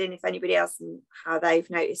interesting if anybody else and how they've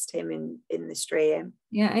noticed him in the stream.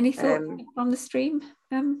 Yeah, any thoughts from the stream?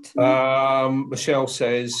 Michelle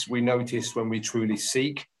says, we notice when we truly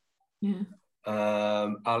seek. Yeah.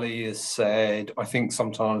 Ali has said, I think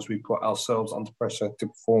sometimes we put ourselves under pressure to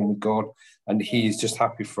perform with God, and he is just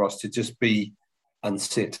happy for us to just be and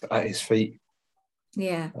sit at his feet.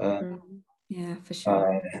 Yeah. Yeah, for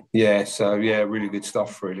sure. So really good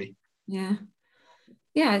stuff, really. Yeah.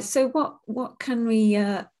 So what can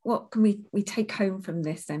we take home from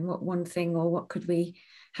this then? What one thing, or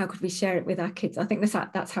how could we share it with our kids? I think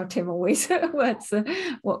that's how Tim always words.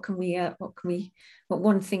 What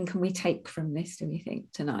one thing can we take from this, do we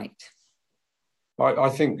think, tonight? I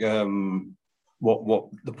think what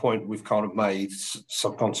the point we've kind of made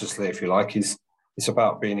subconsciously, if you like, is it's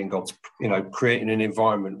about being in God's, creating an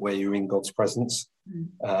environment where you're in God's presence.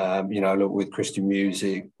 Look, with Christian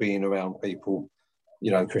music, being around people,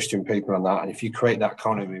 Christian people and that. And if you create that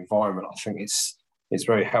kind of environment, I think it's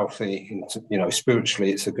very healthy.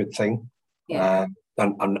 Spiritually, it's a good thing. And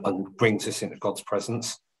brings us into God's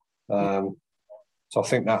presence. So I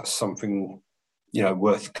think that's something,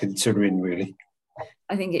 worth considering, really.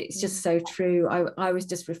 I think it's just so true. I was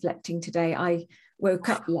just reflecting today. I woke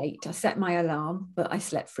up late. I set my alarm, but I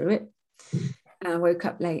slept through it. And I woke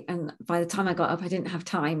up late, and by the time I got up, I didn't have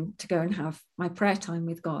time to go and have my prayer time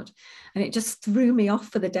with God, and it just threw me off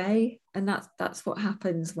for the day. And that's what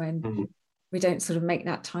happens when we don't sort of make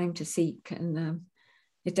that time to seek. And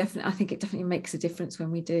I think it definitely makes a difference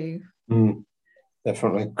when we do.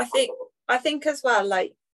 Definitely. I think as well,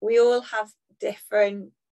 like, we all have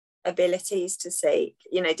different abilities to seek,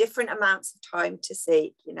 different amounts of time to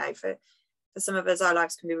seek. For some of us, our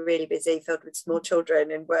lives can be really busy, filled with small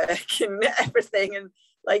children and work and everything, and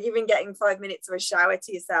like even getting 5 minutes of a shower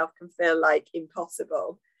to yourself can feel like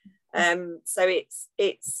impossible. So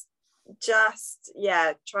it's just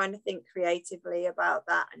trying to think creatively about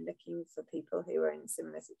that, and looking for people who are in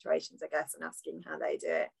similar situations, I guess, and asking how they do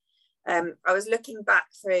it. I was looking back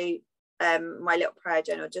through my little prayer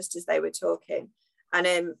journal just as they were talking,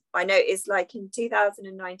 and I noticed, like, in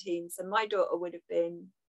 2019, so my daughter would have been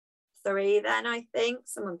 3 then, I think.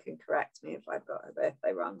 Someone can correct me if I've got her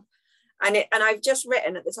birthday wrong. And I've just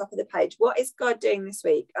written at the top of the page, what is God doing this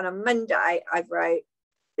week? And on Monday, I've wrote,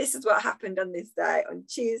 this is what happened on this day. On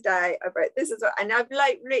Tuesday, I wrote, this is what, and I've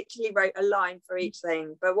like literally wrote a line for each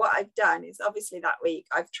thing. But what I've done is, obviously that week,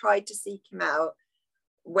 I've tried to seek him out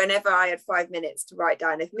whenever I had 5 minutes to write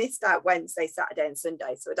down. I've missed out Wednesday, Saturday and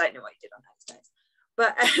Sunday, so I don't know what he did on those days.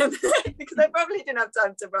 But because I probably didn't have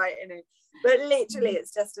time to write in it. But literally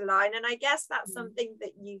it's just a line. And I guess that's something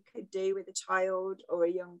that you could do with a child or a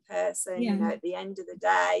young person, at the end of the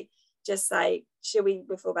day, just say, should we,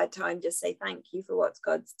 before bedtime, just say thank you for what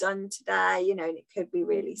God's done today, and it could be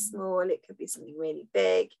really small, it could be something really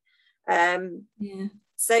big. So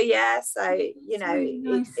nice.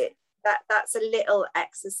 That's a little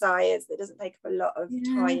exercise that doesn't take up a lot of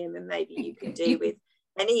time, and maybe you could do with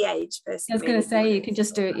any age person. I was going to say, you can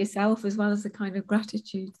just do it yourself as well as the kind of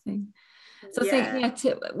gratitude thing. So I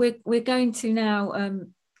think we're going to now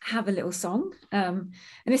have a little song, and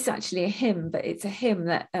it's actually a hymn, but it's a hymn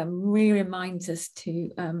that really reminds us to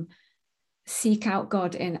seek out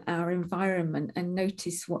God in our environment and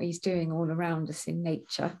notice what he's doing all around us in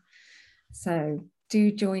nature. So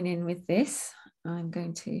do join in with this. I'm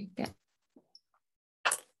going to get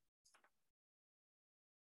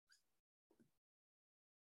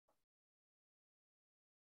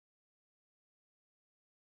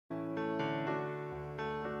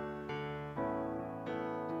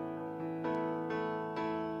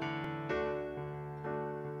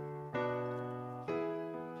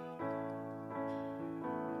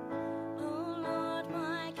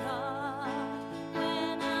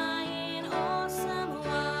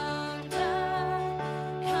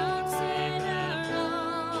Come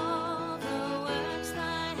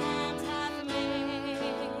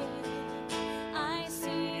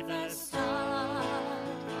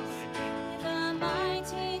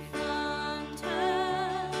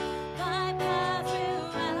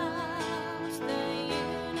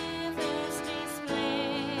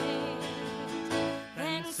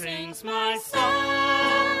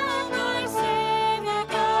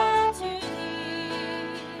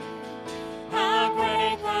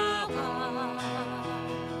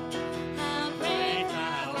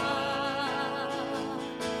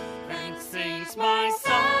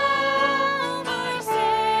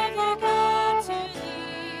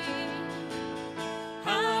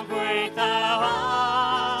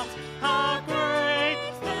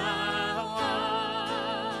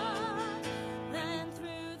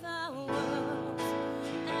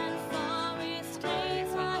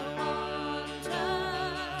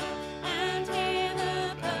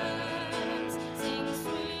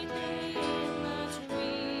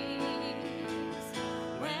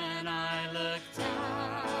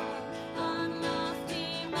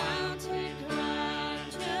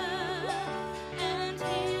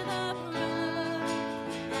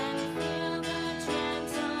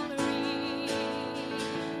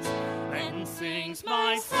sings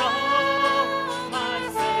my soul, my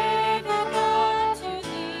Saviour God, to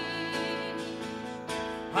thee.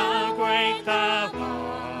 How great thou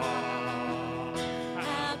art,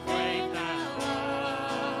 how great thou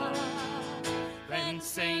art. Then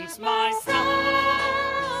sings my soul,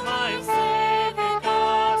 my Saviour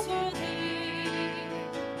God, to thee.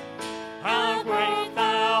 How great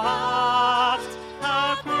thou art,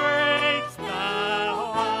 how great thou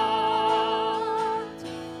art.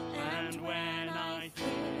 And when I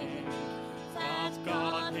think that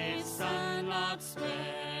God his Son not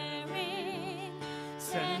sparing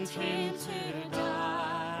sent him to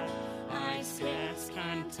die, I scarce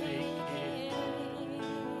can take it in,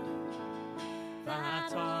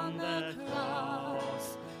 that on the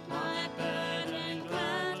cross my burden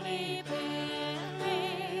gladly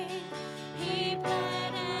bearing, he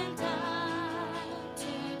bled and died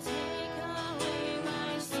to take away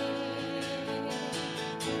my sin.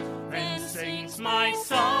 Then sings my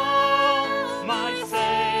soul, my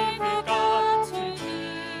Saviour God, to thee.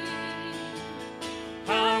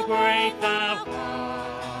 How great thou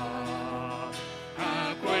art,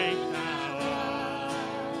 how great thou art.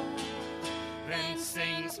 Then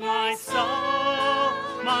sings my soul,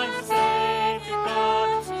 my Saviour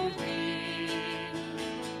God, to thee.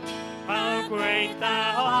 How great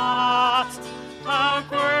thou art, how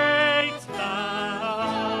great thou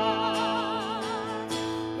art.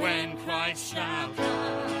 When Christ shall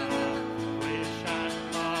come with shout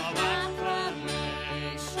of acclamation,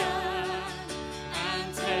 and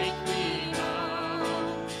take me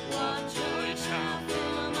home, what joy shall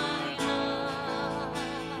fill my heart.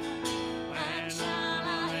 When shall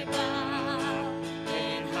I bow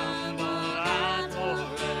in humble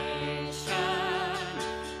adoration,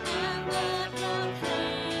 and there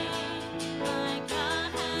proclaim my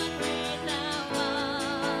God, how great thou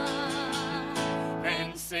art. Then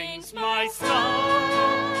sings my soul,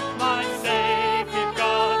 my Saviour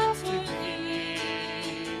God, to thee.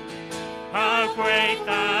 How great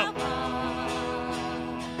thou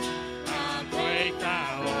art, how great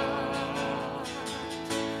thou art.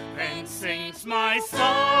 Then sings my soul,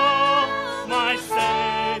 my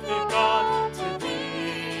Saviour God, to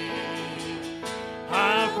thee.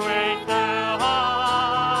 How great thou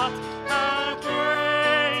art, how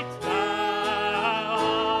great thou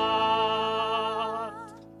art.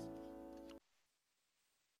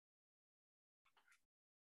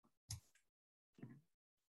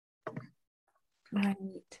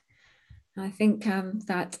 Great. I think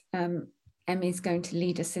that Emmy's going to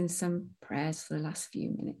lead us in some prayers for the last few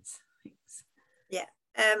minutes. Thanks. Yeah.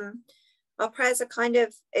 Our prayers are kind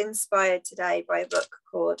of inspired today by a book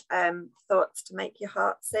called Thoughts to Make Your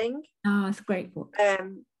Heart Sing. Oh, it's a great book.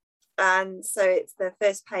 And so it's the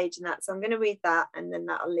first page in that. So I'm going to read that, and then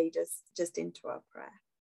that'll lead us just into our prayer.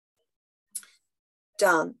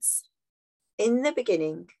 Dance. In the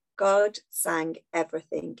beginning, God sang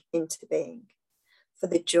everything into being for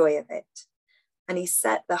the joy of it, and he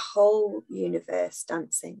set the whole universe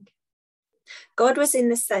dancing. God was in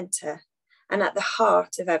the center and at the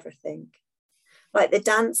heart of everything, like the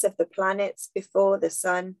dance of the planets before the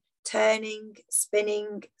sun, turning,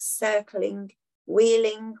 spinning, circling,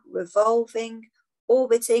 wheeling, revolving,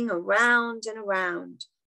 orbiting around and around.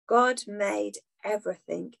 God made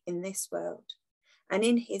everything in this world and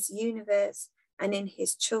in his universe and in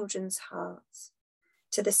his children's hearts,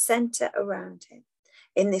 to the center around him,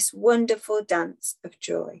 in this wonderful dance of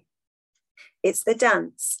joy. It's the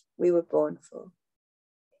dance we were born for.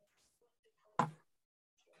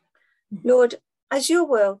 Lord, as your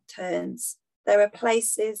world turns, there are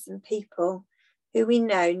places and people who we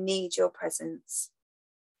know need your presence.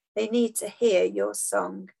 They need to hear your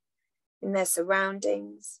song in their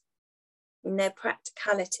surroundings, in their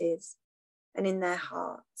practicalities, and in their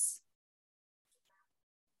hearts.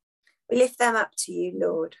 We lift them up to you,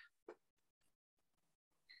 Lord.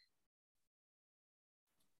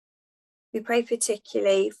 We pray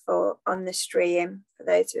particularly for on the stream, for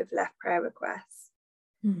those who have left prayer requests.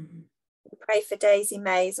 We pray for Daisy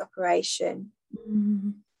May's operation.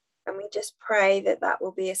 And we just pray that that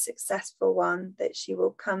will be a successful one, that she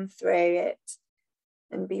will come through it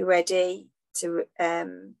and be ready to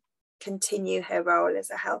continue her role as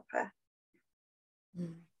a helper.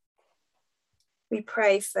 We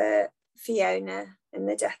pray for Fiona and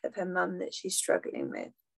the death of her mum that she's struggling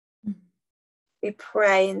with. We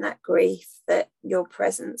pray in that grief that your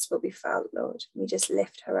presence will be felt, Lord. We just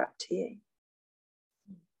lift her up to you.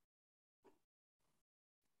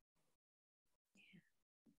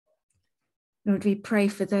 Lord, we pray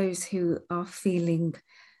for those who are feeling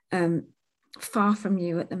far from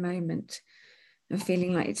you at the moment and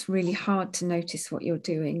feeling like it's really hard to notice what you're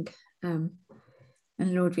doing.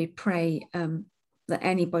 And Lord, we pray that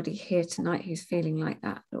anybody here tonight who's feeling like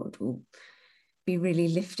that, Lord, will be really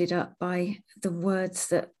lifted up by the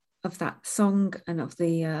words of that song and of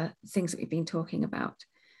the things that we've been talking about,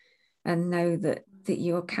 and know that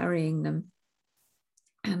you're carrying them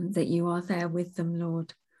and that you are there with them,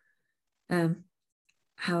 Lord,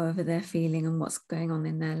 however they're feeling and what's going on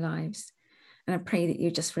in their lives. And I pray that you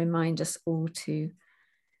just remind us all to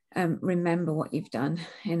remember what you've done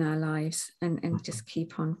in our lives, and just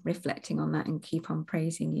keep on reflecting on that and keep on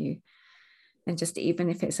praising you. And just even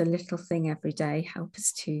if it's a little thing every day, help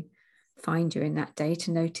us to find you in that day,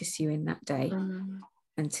 to notice you in that day,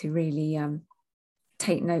 and to really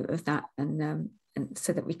take note of that, and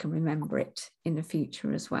so that we can remember it in the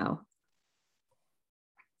future as well.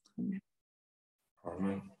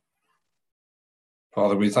 Amen.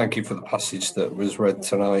 Father, we thank you for the passage that was read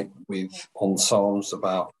tonight on Psalms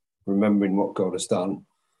about remembering what God has done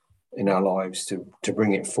in our lives, to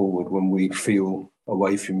bring it forward when we feel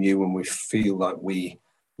away from you, when we feel like we're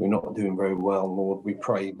not doing very well. Lord, we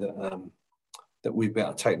pray that we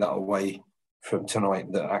better take that away from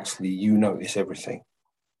tonight, that actually you notice everything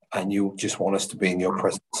and you just want us to be in your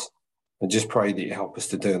presence. And just pray that you help us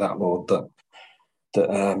to do that, Lord, that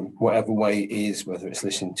whatever way it is, whether it's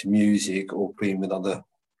listening to music or being with other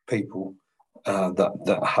people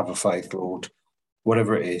that have a faith, Lord,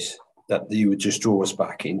 whatever it is, that you would just draw us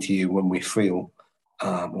back into you when we feel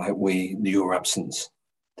like your absence,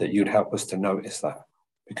 that you'd help us to notice that,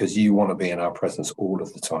 because you want to be in our presence all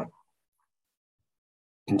of the time.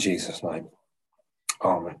 In Jesus' name,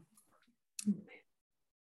 amen.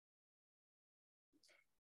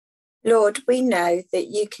 Lord, we know that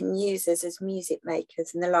you can use us as music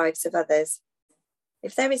makers in the lives of others.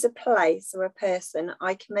 If there is a place or a person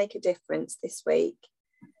I can make a difference this week,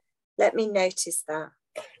 let me notice that.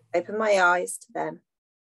 Open my eyes to them.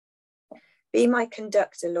 Be my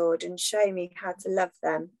conductor, Lord, and show me how to love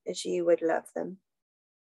them as you would love them,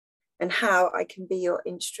 and how I can be your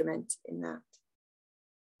instrument in that.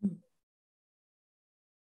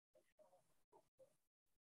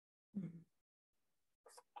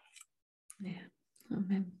 Yeah.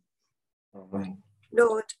 Amen. Amen.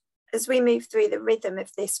 Lord, as we move through the rhythm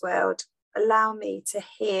of this world, allow me to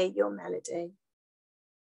hear your melody.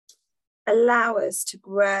 Allow us to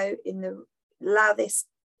grow allow this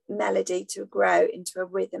melody to grow into a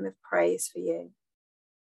rhythm of praise for you.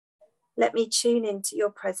 Let me tune into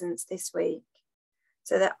your presence this week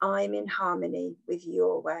so that I'm in harmony with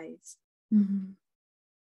your ways. Mm-hmm.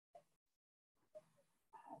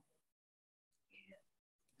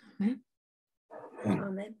 Amen.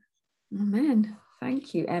 Amen. Amen.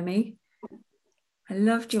 Thank you, Emmy. I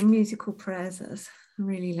loved your musical prayers. That was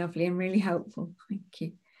really lovely and really helpful. Thank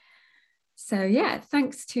you. So yeah,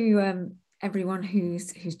 thanks to everyone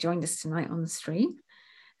who's joined us tonight on the stream.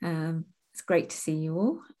 It's great to see you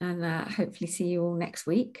all, and hopefully see you all next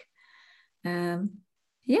week. Yeah,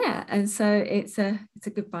 and so it's a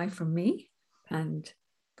goodbye from me, and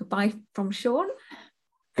goodbye from Sean.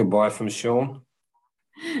 Goodbye from Sean.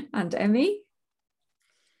 And Emmy.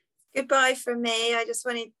 Goodbye from me. I just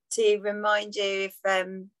wanted to remind you, if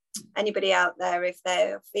anybody out there, if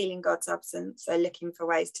they're feeling God's absence, they're looking for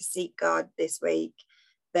ways to seek God this week,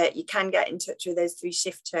 that you can get in touch with us through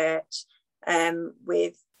Shift Church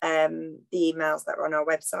with the emails that are on our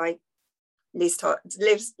website. Liz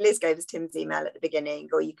gave us Tim's email at the beginning,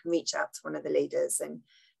 or you can reach out to one of the leaders and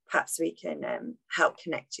perhaps we can help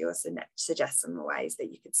connect you or suggest some ways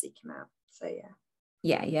that you could seek him out. So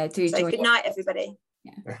yeah. Do so join. Good night, everybody.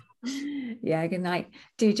 Yeah, good night.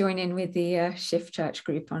 Do join in with the Shift Church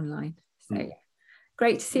group online. So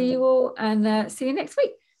great to see you all, and see you next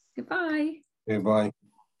week. Goodbye. Goodbye.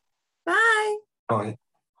 Bye. Bye.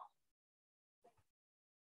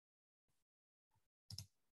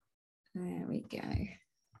 There we go.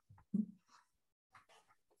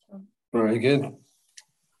 Very good.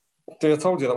 I told you that.